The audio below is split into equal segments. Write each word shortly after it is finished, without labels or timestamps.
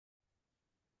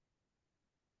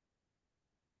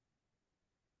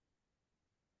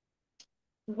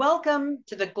Welcome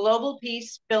to the Global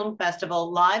Peace Film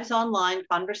Festival Lives Online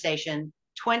Conversation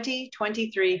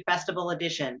 2023 Festival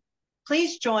Edition.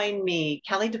 Please join me,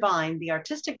 Kelly Devine, the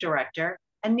Artistic Director,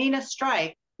 and Nina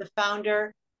Strike, the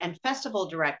Founder and Festival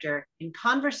Director, in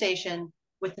conversation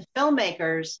with the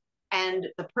filmmakers and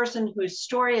the person whose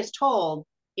story is told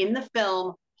in the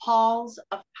film Halls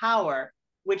of Power,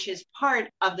 which is part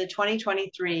of the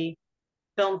 2023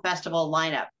 Film Festival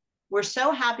lineup. We're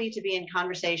so happy to be in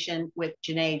conversation with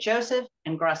Janay Joseph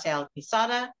and Graciel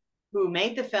Quezada, who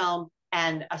made the film,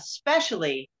 and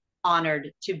especially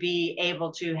honored to be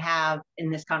able to have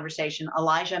in this conversation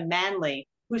Elijah Manley,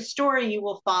 whose story you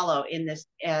will follow in this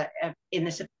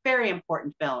very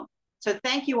important film. So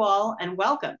thank you all and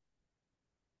welcome.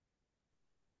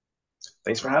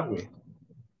 Thanks for having me.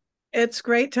 It's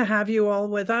great to have you all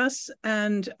with us.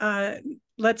 And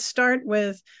let's start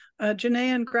with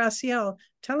Janay and Graciel.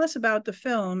 Tell us about the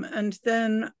film. And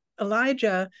then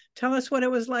Elijah, tell us what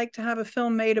it was like to have a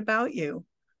film made about you.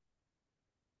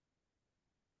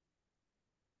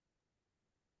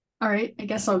 All right, I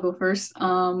guess I'll go first.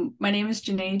 My name is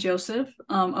Janay Joseph.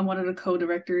 I'm one of the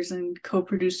co-directors and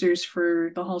co-producers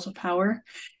for The Halls of Power.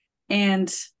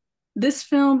 And this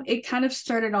film, it kind of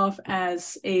started off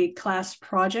as a class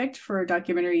project for a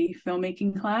documentary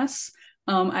filmmaking class.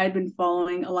 I had been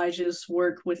following Elijah's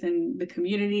work within the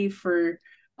community for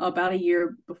about a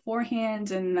year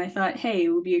beforehand, and I thought, hey, it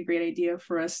would be a great idea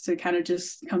for us to kind of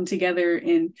just come together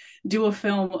and do a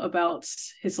film about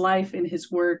his life and his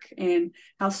work and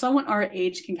how someone our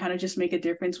age can kind of just make a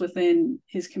difference within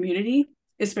his community,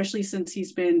 especially since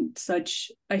he's been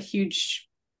such a huge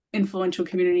influential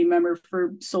community member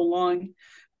for so long,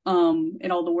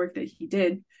 and all the work that he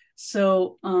did.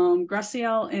 So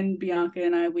Graciel and Bianca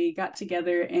and I, we got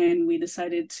together and we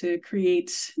decided to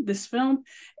create this film.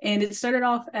 And it started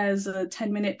off as a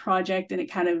 10-minute project and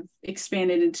it kind of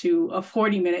expanded into a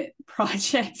 40-minute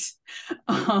project.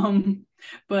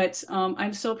 But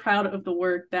I'm so proud of the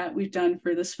work that we've done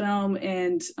for this film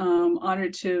and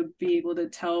honored to be able to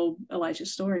tell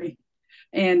Elijah's story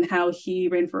and how he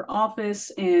ran for office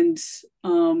and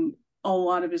a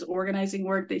lot of his organizing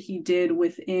work that he did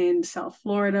within South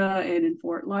Florida and in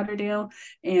Fort Lauderdale.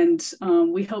 And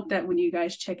we hope that when you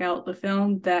guys check out the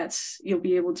film, that you'll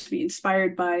be able to be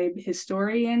inspired by his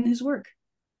story and his work.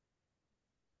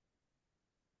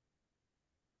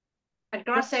 And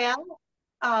Graciel,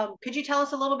 could you tell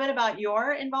us a little bit about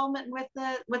your involvement with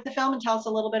the film and tell us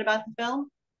a little bit about the film?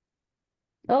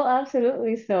 Oh,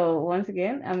 absolutely. So once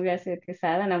again, I'm Graciel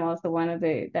Quezada, and I'm also one of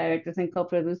the directors and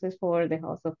co-producers for The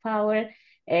House of Power.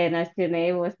 And as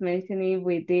Janay was mentioning,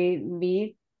 we did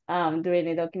meet during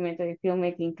a documentary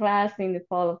filmmaking class in the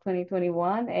fall of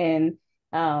 2021. And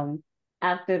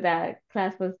after that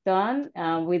class was done,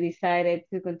 we decided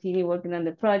to continue working on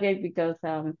the project because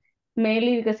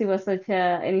mainly because it was such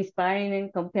an inspiring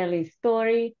and compelling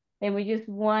story. And we just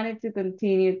wanted to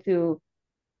continue to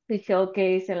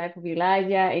showcase the life of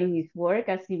Elijah and his work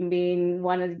as him being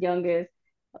one of the youngest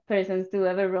persons to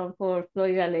ever run for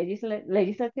Florida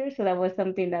legislature. So that was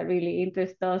something that really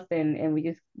interested us, and we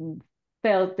just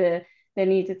felt the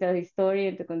need to tell his story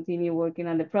and to continue working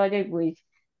on the project, which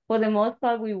for the most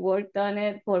part, we worked on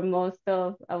it for most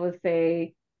of, I would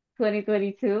say,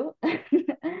 2022.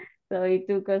 So it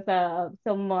took us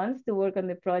some months to work on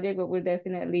the project, but we're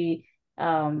definitely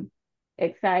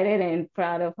excited and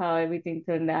proud of how everything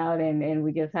turned out, and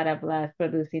we just had a blast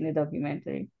producing the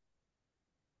documentary.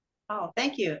 Oh,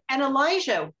 thank you. And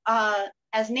Elijah,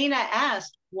 as Nina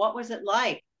asked, what was it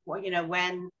like? Well,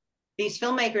 when these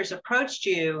filmmakers approached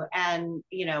you, and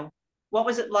what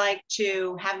was it like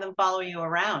to have them follow you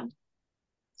around?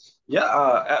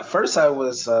 Yeah, at first I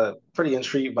was pretty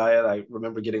intrigued by it. I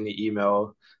remember getting the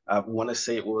email. I want to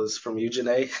say it was from you,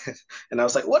 Janay. And I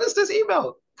was like, what is this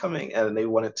email coming? And they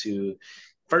wanted to,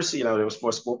 first, it was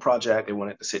for a school project. They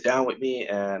wanted to sit down with me,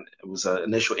 and it was an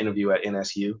initial interview at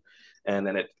NSU. And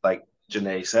then it, like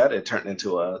Janay said, it turned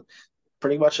into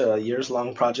pretty much a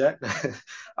years-long project.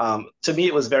 To me,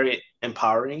 it was very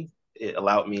empowering. It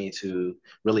allowed me to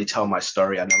really tell my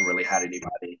story. I never really had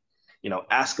anybody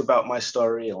ask about my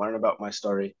story and learn about my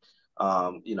story,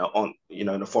 in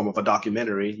the form of a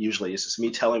documentary. Usually it's just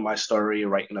me telling my story,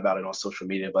 writing about it on social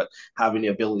media, but having the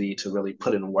ability to really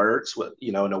put in words,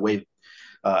 in a way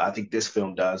I think this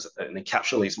film does, and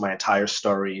encapsulates my entire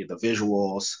story, the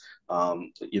visuals,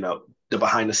 the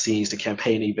behind the scenes, the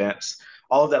campaign events.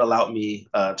 All of that allowed me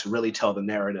to really tell the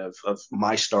narrative of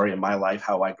my story and my life,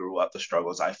 how I grew up, the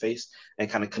struggles I faced, and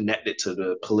kind of connect it to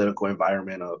the political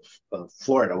environment of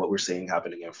Florida, what we're seeing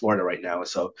happening in Florida right now. And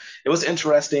so it was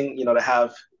interesting, to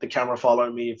have the camera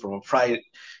following me from a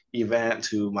event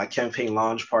to my campaign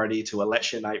launch party to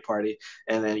election night party.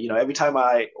 And then, every time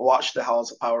I watch the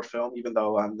Halls of Power film, even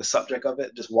though I'm the subject of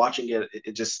it, just watching it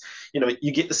just,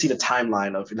 you get to see the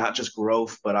timeline of not just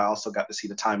growth, but I also got to see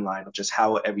the timeline of just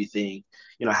how everything,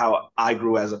 how I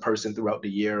grew as a person throughout the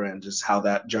year and just how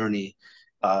that journey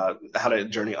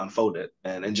unfolded,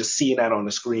 and just seeing that on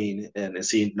the screen and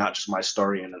seeing not just my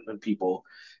story and people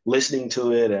listening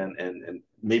to it and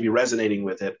maybe resonating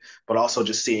with it, but also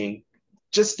just seeing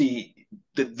just the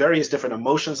various different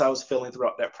emotions I was feeling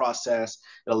throughout that process.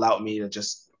 It allowed me to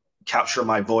just capture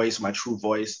my voice, my true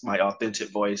voice, my authentic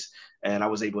voice, and I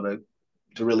was able to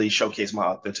really showcase my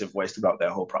authentic voice throughout that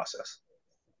whole process.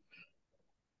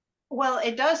 Well,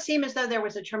 it does seem as though there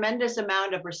was a tremendous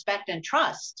amount of respect and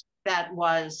trust that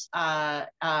was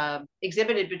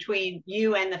exhibited between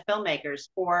you and the filmmakers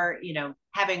for,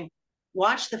 having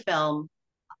watched the film.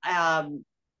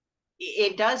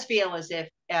 It does feel as if,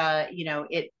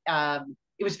 it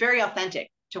was very authentic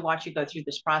to watch you go through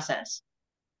this process.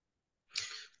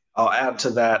 I'll add to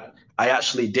that. I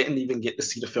actually didn't even get to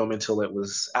see the film until it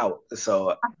was out.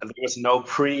 So there was no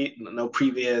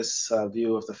previous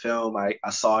view of the film. I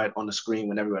saw it on the screen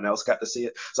when everyone else got to see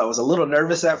it. So I was a little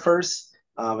nervous at first.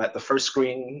 At the first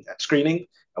screening,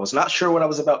 I was not sure what I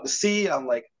was about to see. I'm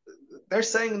like, they're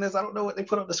saying this. I don't know what they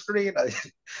put on the screen.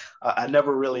 I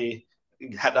never really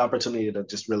had the opportunity to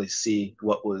just really see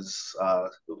what was,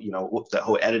 the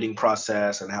whole editing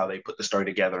process and how they put the story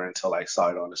together until I saw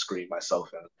it on the screen myself.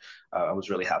 And I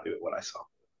was really happy with what I saw.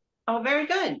 Oh, very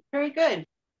good. Very good.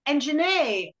 And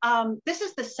Janay, this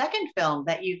is the second film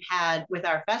that you've had with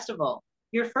our festival.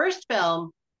 Your first film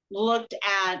looked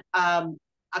at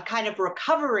a kind of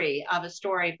recovery of a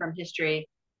story from history.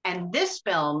 And this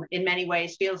film, in many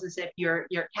ways, feels as if you're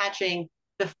catching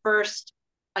the first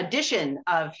edition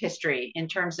of history in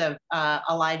terms of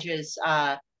Elijah's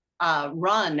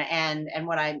run and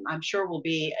what I'm sure will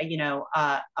be,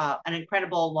 an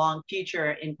incredible long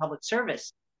future in public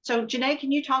service. So, Janay,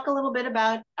 can you talk a little bit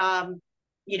about,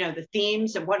 the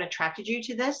themes and what attracted you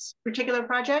to this particular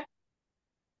project?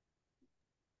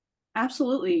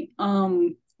 Absolutely.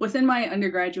 Within my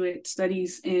undergraduate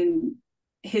studies in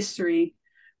history,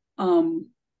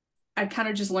 I kind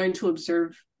of just learned to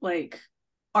observe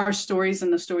our stories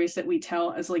and the stories that we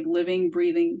tell as living,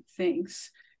 breathing things.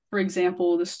 For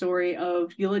example, the story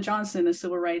of Eula Johnson, a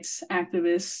civil rights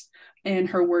activist, and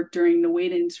her work during the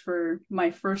wait-ins for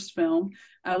my first film.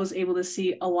 I was able to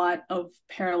see a lot of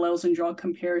parallels and draw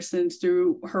comparisons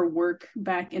through her work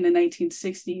back in the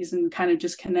 1960s and kind of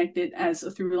just connect it as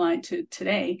a through line to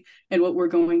today and what we're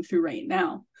going through right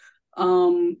now.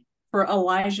 For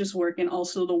Elijah's work and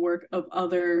also the work of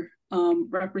other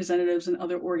representatives and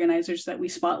other organizers that we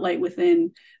spotlight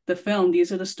within the film,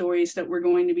 these are the stories that we're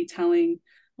going to be telling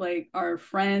our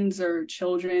friends or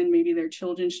children, maybe their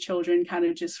children's children, kind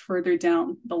of just further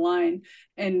down the line.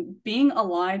 And being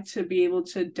alive to be able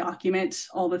to document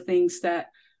all the things that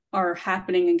are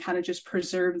happening and kind of just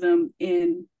preserve them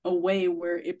in a way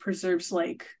where it preserves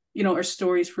our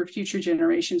stories for future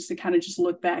generations to kind of just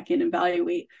look back and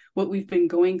evaluate what we've been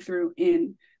going through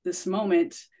in this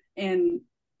moment. And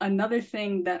another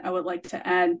thing that I would like to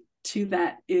add to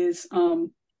that is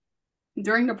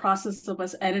during the process of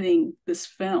us editing this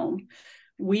film,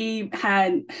 we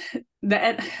had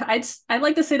I'd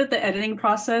like to say that the editing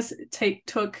process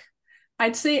took,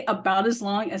 I'd say, about as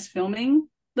long as filming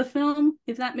the film,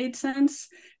 if that made sense,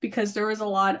 because there was a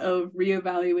lot of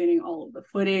reevaluating all of the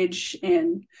footage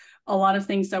and a lot of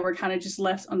things that were kind of just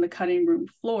left on the cutting room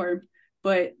floor.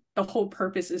 But the whole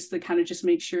purpose is to kind of just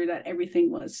make sure that everything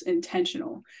was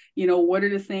intentional. What are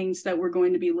the things that we're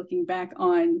going to be looking back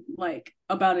on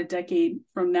about a decade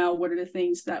from now? What are the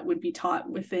things that would be taught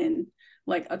within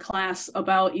a class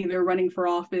about either running for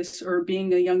office or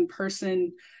being a young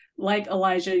person like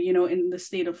Elijah, in the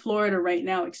state of Florida right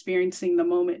now, experiencing the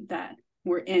moment that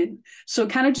we're in. So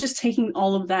kind of just taking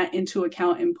all of that into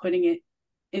account and putting it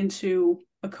into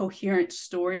a coherent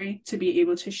story to be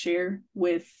able to share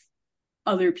with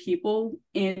other people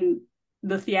in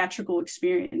the theatrical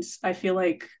experience, I feel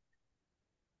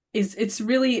it's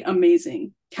really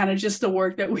amazing, kind of just the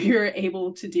work that we were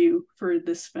able to do for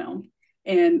this film.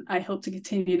 And I hope to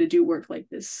continue to do work like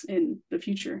this in the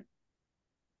future.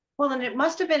 Well, and it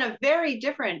must have been a very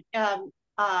different,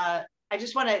 I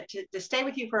just wanted to stay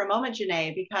with you for a moment,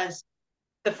 Janay, because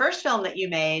the first film that you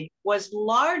made was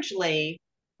largely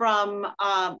from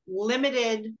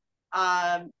limited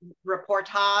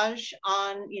reportage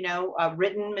on,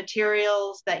 written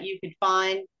materials that you could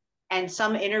find, and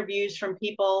some interviews from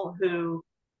people who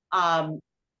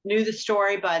knew the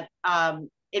story, but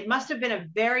it must have been a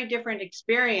very different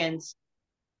experience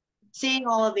seeing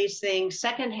all of these things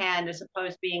secondhand as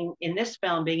opposed to being in this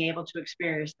film, being able to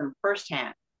experience them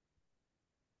firsthand.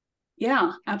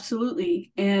 Yeah,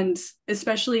 absolutely. And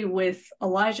especially with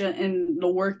Elijah and the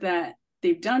work that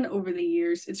they've done over the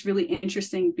years, it's really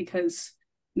interesting because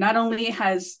not only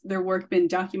has their work been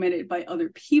documented by other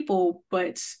people,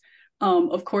 but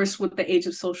of course, with the age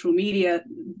of social media,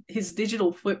 his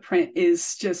digital footprint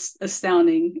is just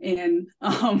astounding. And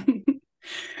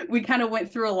we kind of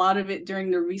went through a lot of it during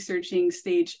the researching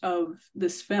stage of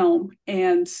this film.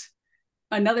 And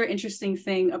another interesting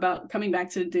thing about coming back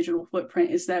to the digital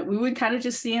footprint is that we would kind of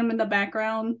just see him in the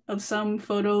background of some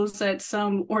photos at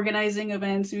some organizing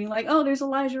events, being like, oh, there's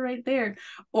Elijah right there.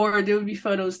 Or there would be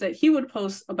photos that he would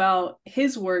post about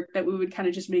his work that we would kind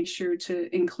of just make sure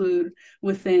to include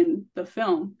within the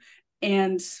film.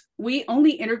 And we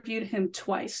only interviewed him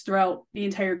twice throughout the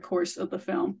entire course of the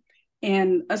film.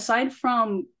 And aside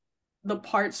from the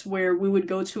parts where we would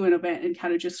go to an event and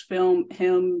kind of just film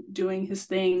him doing his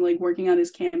thing, like working on his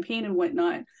campaign and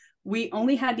whatnot, we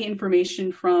only had the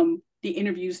information from the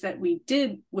interviews that we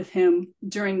did with him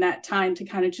during that time to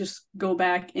kind of just go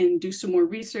back and do some more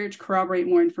research, corroborate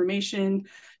more information,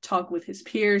 talk with his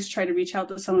peers, try to reach out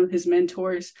to some of his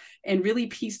mentors, and really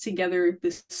piece together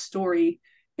this story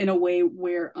in a way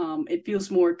where it feels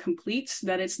more complete,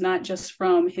 that it's not just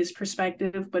from his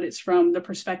perspective, but it's from the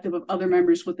perspective of other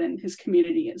members within his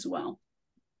community as well.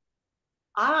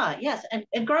 Ah, yes.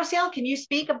 And Graciel, can you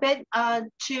speak a bit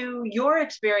to your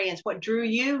experience? What drew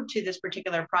you to this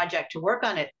particular project to work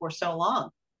on it for so long?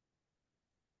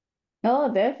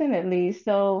 Oh, definitely.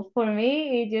 So for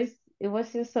me, it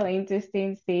was just so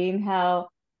interesting seeing how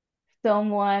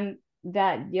someone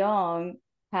that young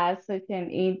has such an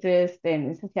interest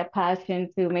and such a passion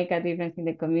to make a difference in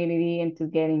the community and to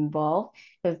get involved,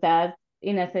 because that,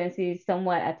 in a sense, is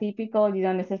somewhat atypical. You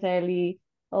don't necessarily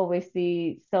always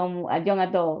see a young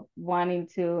adult wanting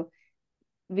to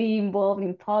be involved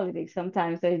in politics.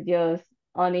 Sometimes they're just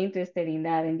uninterested in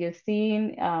that, and just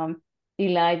seeing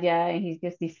Elijah and his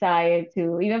just desire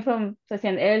to, even from such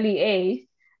an early age,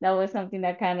 that was something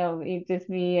that kind of interested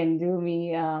me and drew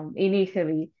me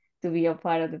initially to be a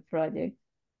part of the project.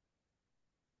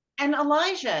 And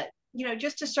Elijah,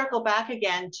 just to circle back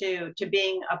again to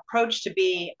being approached to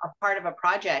be a part of a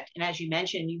project, and as you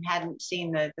mentioned, you hadn't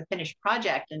seen the finished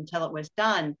project until it was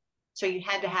done, so you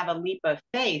had to have a leap of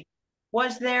faith.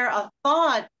 Was there a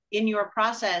thought in your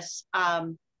process,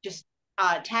 just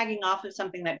tagging off of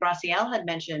something that Graciel had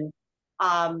mentioned,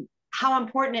 how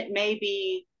important it may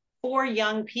be for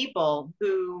young people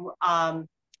who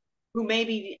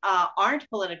maybe aren't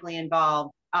politically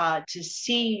involved, to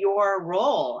see your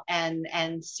role and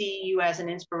see you as an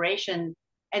inspiration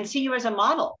and see you as a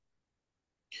model?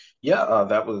 Yeah,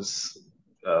 that was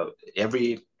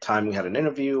every time we had an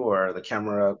interview or the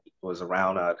camera was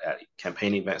around at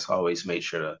campaign events, I always made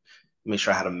sure to make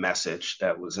sure I had a message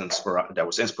that was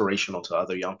inspirational to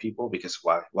other young people, because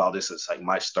while this is like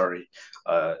my story,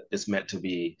 it's meant to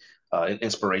be an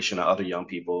inspiration to other young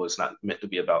people. It's not meant to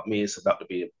be about me. It's about to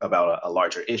be about a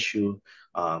larger issue,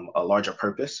 a larger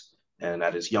purpose. And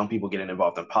that is young people getting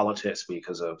involved in politics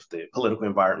because of the political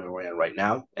environment we're in right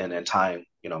now, and then tying,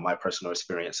 my personal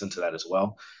experience into that as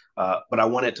well. But I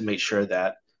wanted to make sure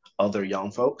that other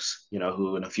young folks,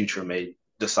 who in the future may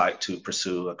decide to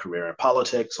pursue a career in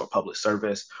politics or public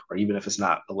service, or even if it's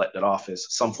not elected office,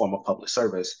 some form of public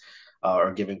service,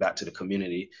 or giving back to the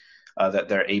community, that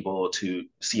they're able to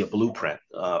see a blueprint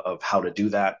of how to do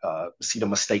that, see the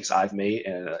mistakes I've made.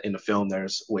 And in the film,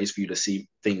 there's ways for you to see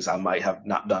things I might have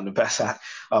not done the best at,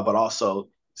 but also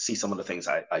see some of the things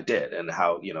I did and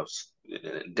how,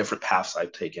 different paths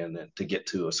I've taken to get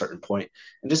to a certain point,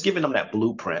 and just giving them that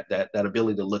blueprint, that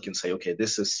ability to look and say, okay,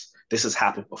 this has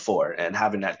happened before, and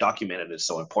having that documented is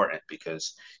so important,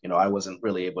 because I wasn't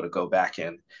really able to go back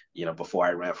and before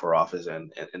I ran for office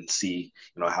and see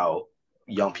how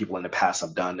young people in the past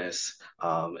have done this,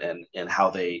 and how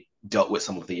they dealt with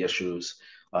some of the issues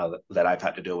that I've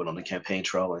had to deal with on the campaign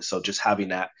trail. And so just having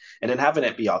that, and then having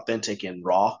it be authentic and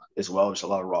raw as well. There's a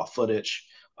lot of raw footage.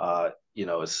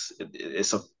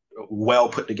 It's a well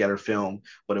put together film,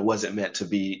 but it wasn't meant to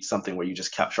be something where you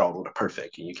just capture all of the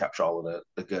perfect and you capture all of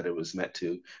the good. It was meant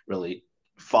to really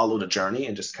follow the journey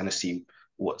and just kind of see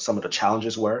what some of the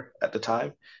challenges were at the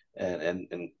time. And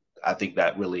I think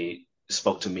that really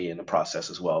spoke to me in the process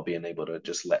as well, being able to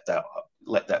just let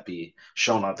that be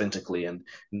shown authentically, and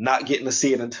not getting to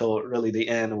see it until really the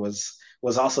end was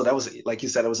also, that was, like you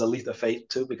said, it was a leap of faith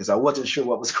too, because I wasn't sure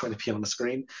what was going to be on the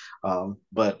screen,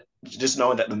 but just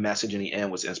knowing that the message in the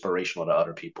end was inspirational to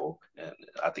other people, and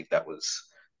I think that was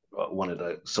one of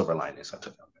the silver linings I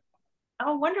took out of it.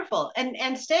 Oh, wonderful.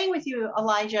 And staying with you,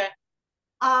 Elijah,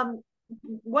 um,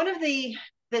 one of the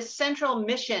central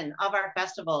mission of our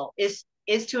festival is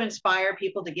to inspire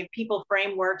people, to give people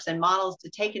frameworks and models to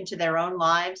take into their own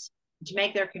lives, to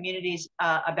make their communities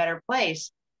a better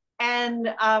place. And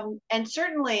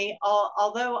certainly,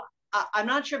 although I'm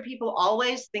not sure people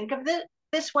always think of it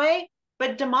this way,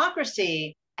 but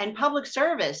democracy and public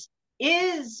service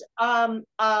is an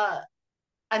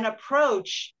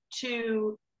approach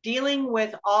to dealing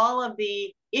with all of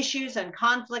the issues and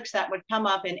conflicts that would come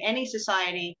up in any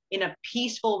society in a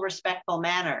peaceful, respectful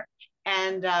manner.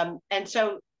 And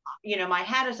so, my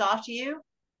hat is off to you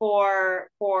for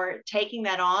taking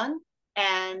that on,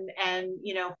 and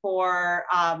for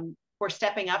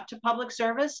stepping up to public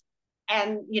service.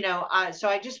 And so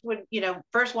I just would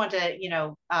first want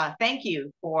to thank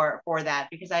you for that,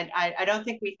 because I don't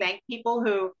think we thank people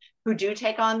who do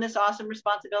take on this awesome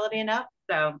responsibility enough.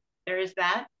 So there is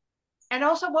that. And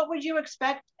also, what would you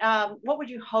expect? What would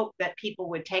you hope that people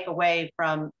would take away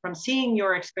from seeing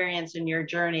your experience and your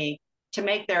journey to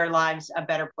make their lives a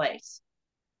better place?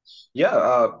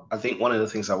 Yeah, I think one of the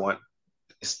things I want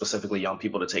specifically young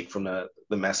people to take from the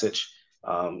message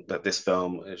that this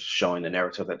film is showing, the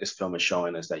narrative that this film is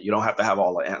showing, is that you don't have to have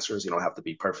all the answers. You don't have to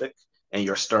be perfect. And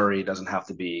your story doesn't have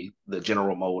to be the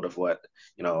general mode of what,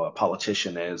 a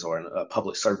politician is or a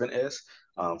public servant is.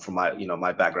 From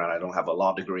my background, I don't have a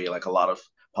law degree like a lot of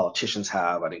politicians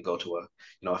have. I didn't go to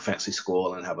a fancy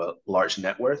school and have a large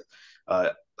net worth.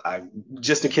 I'm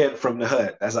just a kid from the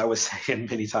hood, as I was saying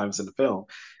many times in the film.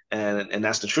 And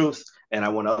that's the truth. And I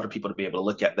want other people to be able to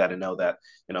look at that and know that,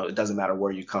 it doesn't matter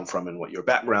where you come from and what your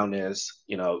background is.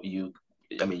 You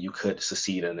could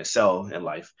succeed and excel in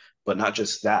life, but not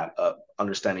just that,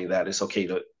 understanding that it's okay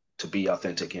to be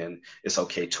authentic, and it's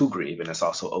okay to grieve, and it's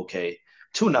also okay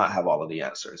to not have all of the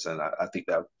answers. And I think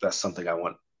that's something I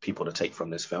want people to take from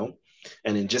this film.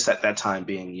 And then just at that time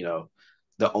being,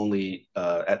 the only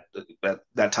at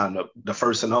that time the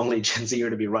first and only Gen Zer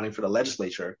to be running for the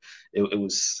legislature, it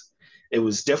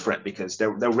was different because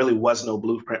there really was no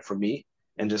blueprint for me.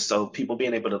 And just so people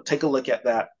being able to take a look at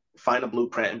that, find a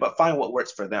blueprint, but find what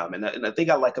works for them. And the thing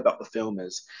I like about the film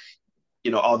is,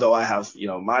 although I have,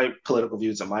 my political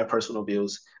views and my personal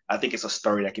views, I think it's a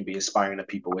story that can be inspiring to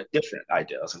people with different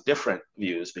ideas and different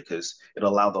views, because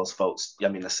it'll allow those folks,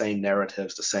 the same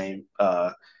narratives, the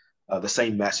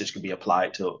same message can be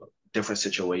applied to different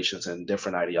situations and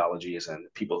different ideologies and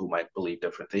people who might believe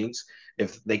different things.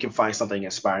 If they can find something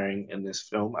inspiring in this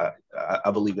film,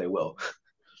 I believe they will.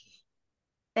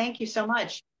 Thank you so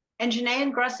much. And Janay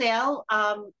and Graciel,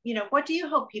 what do you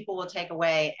hope people will take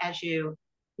away as you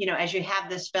have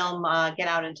this film get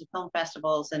out into film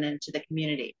festivals and into the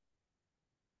community?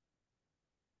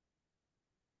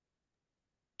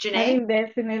 I Janay? think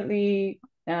definitely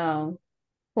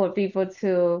for people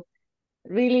to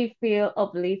really feel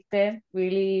uplifted,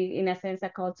 really, in a sense, a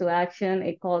call to action,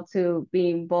 a call to be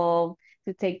involved,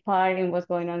 to take part in what's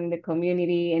going on in the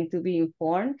community, and to be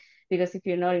informed. Because if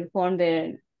you're not informed,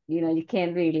 then, you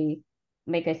can't really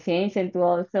make a change, and to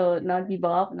also not give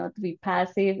up, not to be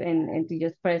passive, and to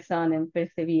just press on and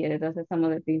persevere. Those are some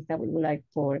of the things that we would like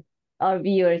for our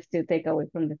viewers to take away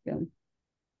from the film.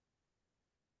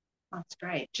 That's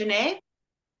great. Janay?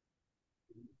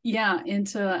 Yeah, and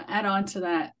to add on to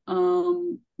that,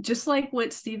 just like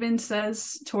what Steven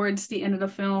says towards the end of the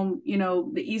film,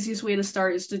 the easiest way to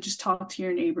start is to just talk to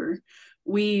your neighbor.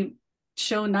 We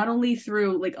show not only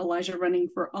through like Elijah running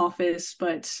for office,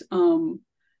 but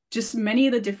just many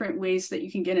of the different ways that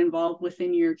you can get involved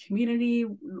within your community,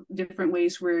 different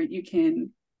ways where you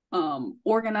can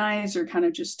organize or kind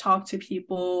of just talk to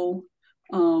people.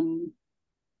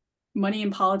 Money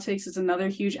in politics is another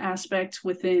huge aspect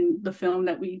within the film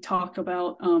that we talk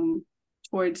about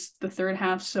towards the third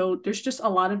half. So there's just a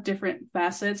lot of different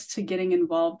facets to getting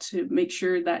involved to make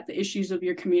sure that the issues of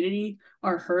your community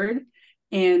are heard.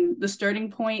 And the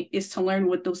starting point is to learn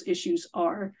what those issues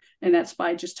are. And that's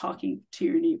by just talking to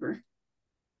your neighbor.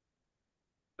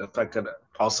 If I could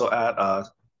also add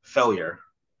failure,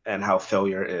 and how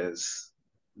failure is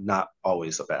not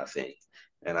always a bad thing.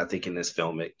 And I think in this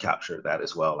film, it captured that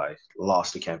as well. I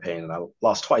lost a campaign, and I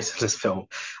lost twice in this film,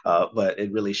 but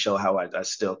it really showed how I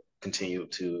still continue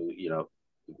to,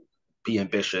 be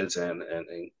ambitious and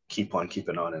keep on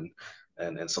keeping on,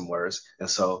 and some words. And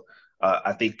so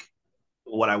I think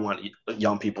what I want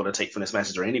young people to take from this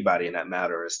message, or anybody in that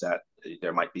matter, is that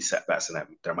there might be setbacks and that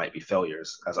there might be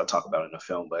failures, as I talk about in the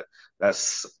film, but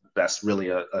that's that's really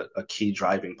a key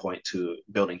driving point to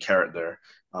building character,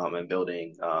 and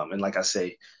building, and like I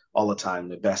say all the time,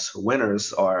 the best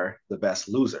winners are the best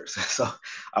losers. So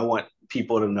I want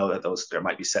people to know that there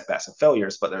might be setbacks and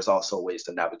failures, but there's also ways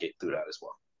to navigate through that as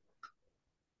well.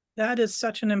 That is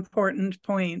such an important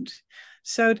point.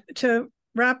 So to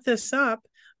wrap this up,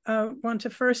 I want to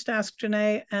first ask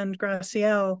Janay and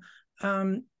Graciel,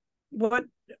 what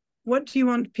do you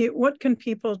want? What can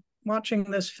people watching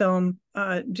this film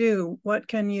do? What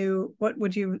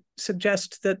would you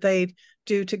suggest that they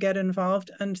do to get involved?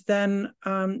 And then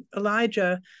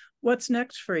Elijah, what's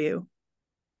next for you?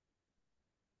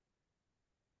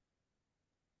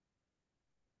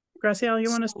 Graciel, you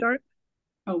want to start?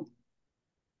 Oh.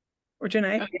 Or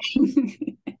Janay?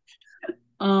 Okay.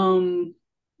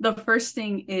 The first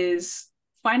thing is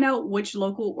find out which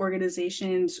local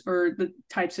organizations or the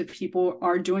types of people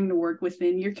are doing the work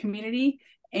within your community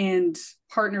and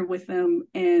partner with them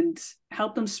and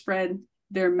help them spread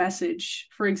their message.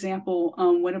 For example,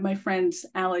 one of my friends,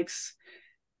 Alex,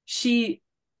 she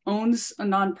owns a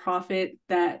nonprofit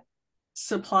that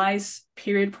supplies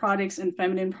period products and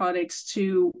feminine products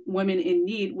to women in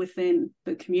need within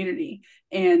the community.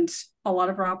 And a lot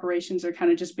of our operations are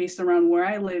kind of just based around where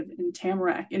I live in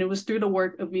Tamarack. And it was through the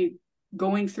work of me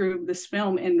going through this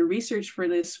film and the research for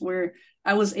this where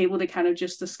I was able to kind of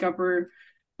just discover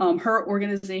her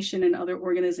organization and other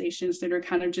organizations that are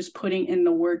kind of just putting in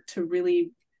the work to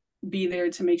really be there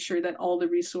to make sure that all the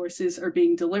resources are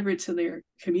being delivered to their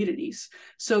communities.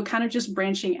 So kind of just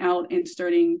branching out and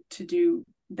starting to do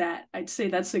that, I'd say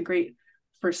that's a great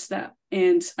first step.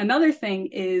 And another thing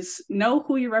is know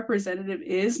who your representative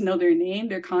is, know their name,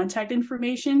 their contact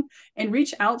information, and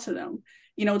reach out to them.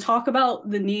 You know, talk about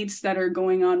the needs that are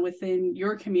going on within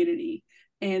your community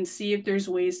and see if there's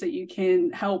ways that you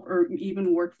can help or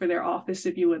even work for their office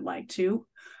if you would like to.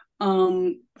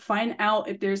 Find out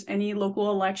if there's any local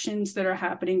elections that are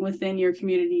happening within your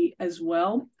community as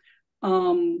well.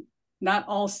 Not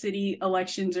all city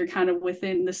elections are kind of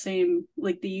within the same,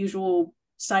 like the usual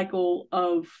cycle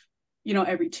of, you know,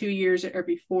 every 2 years or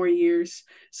every 4 years.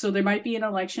 So there might be an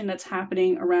election that's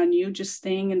happening around you, just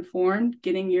staying informed,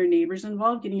 getting your neighbors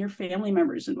involved, getting your family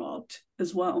members involved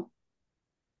as well.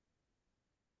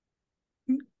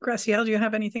 Graciel, do you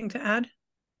have anything to add?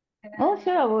 Oh,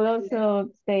 sure. I would also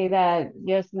say that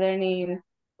just learning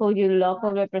who your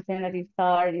local representatives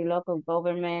are, your local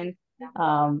government,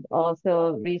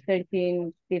 also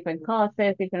researching different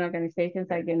causes, different organizations,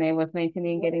 like Janay was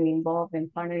mentioning, getting involved and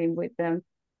partnering with them.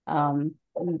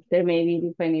 There may be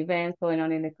different events going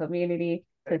on in the community.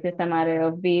 So it's just a matter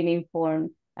of being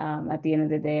informed at the end of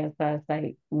the day as far as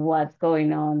like what's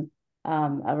going on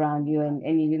around you and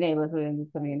in your neighborhood and your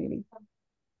community.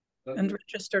 And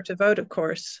register to vote, of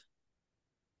course.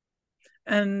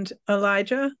 And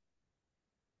Elijah,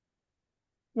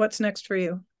 what's next for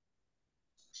you?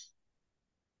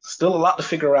 Still a lot to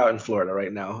figure out in Florida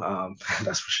right now,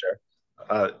 that's for sure.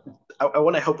 I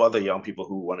want to help other young people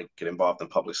who want to get involved in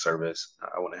public service.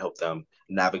 I want to help them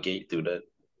navigate through the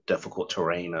difficult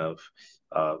terrain of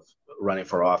running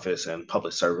for office and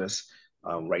public service.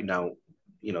 Right now,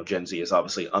 you know, Gen Z is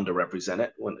obviously underrepresented.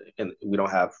 And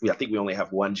I think we only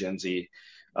have one Gen Z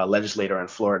legislator in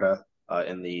Florida,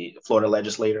 in the Florida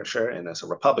legislature, and that's a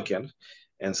Republican.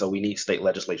 And so we need state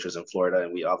legislatures in Florida,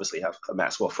 and we obviously have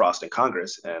Maxwell Frost in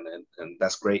Congress, and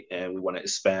that's great. And we want to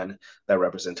expand that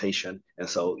representation. And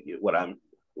so what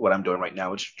I'm doing right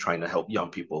now is trying to help young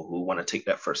people who want to take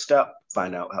that first step,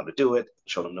 find out how to do it,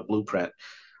 show them the blueprint,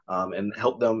 and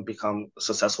help them become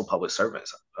successful public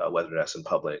servants, whether that's in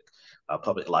public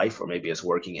life, or maybe it's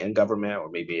working in government, or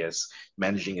maybe it's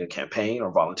managing a campaign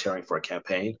or volunteering for a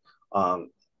campaign.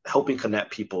 Helping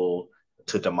connect people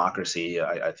to democracy,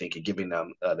 I think, and giving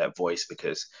them that voice,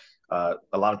 because a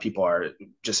lot of people are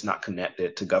just not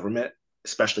connected to government,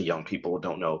 especially young people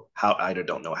either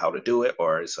don't know how to do it,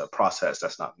 or it's a process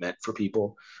that's not meant for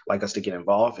people like us to get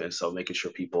involved. And so making sure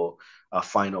people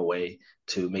find a way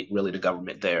to make really the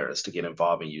government theirs, to get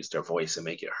involved and use their voice and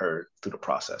make it heard through the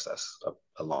process. That's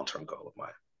a long-term goal of mine.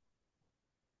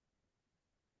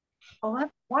 Well,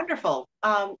 that's wonderful.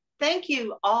 Thank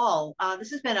you all.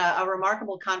 This has been a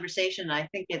remarkable conversation. I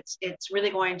think it's really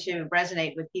going to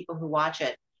resonate with people who watch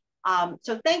it.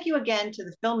 So thank you again to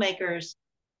the filmmakers,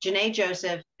 Janay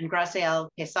Joseph and Graciel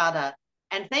Quezada.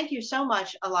 And thank you so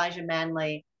much, Elijah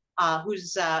Manley,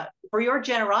 for your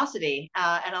generosity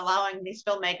and allowing these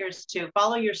filmmakers to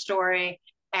follow your story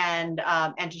and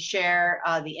to share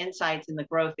the insights and the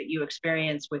growth that you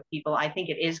experience with people. I think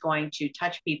it is going to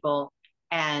touch people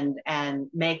and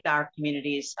make our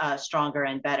communities stronger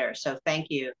and better. So thank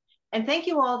you. And thank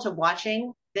you all to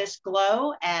watching this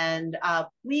Glow. And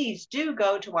please do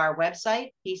go to our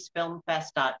website,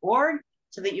 peacefilmfest.org,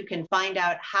 so that you can find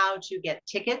out how to get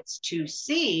tickets to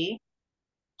see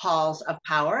Halls of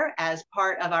Power as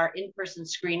part of our in-person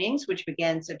screenings, which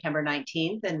begin September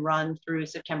 19th and run through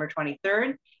September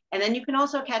 23rd. And then you can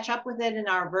also catch up with it in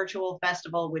our virtual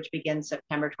festival, which begins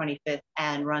September 25th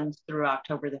and runs through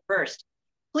October the 1st.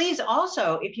 Please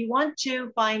also, if you want to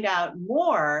find out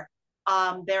more,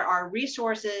 there are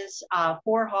resources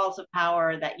for Halls of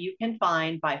Power that you can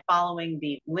find by following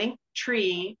the link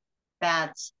tree.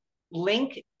 That's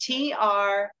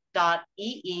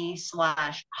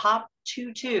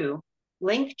linktr.ee/hop22,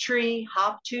 Linktree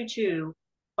hop22.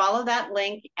 Follow that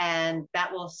link, and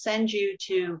that will send you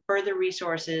to further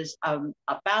resources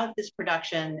about this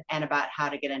production and about how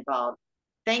to get involved.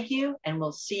 Thank you, and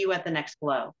we'll see you at the next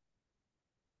Glow.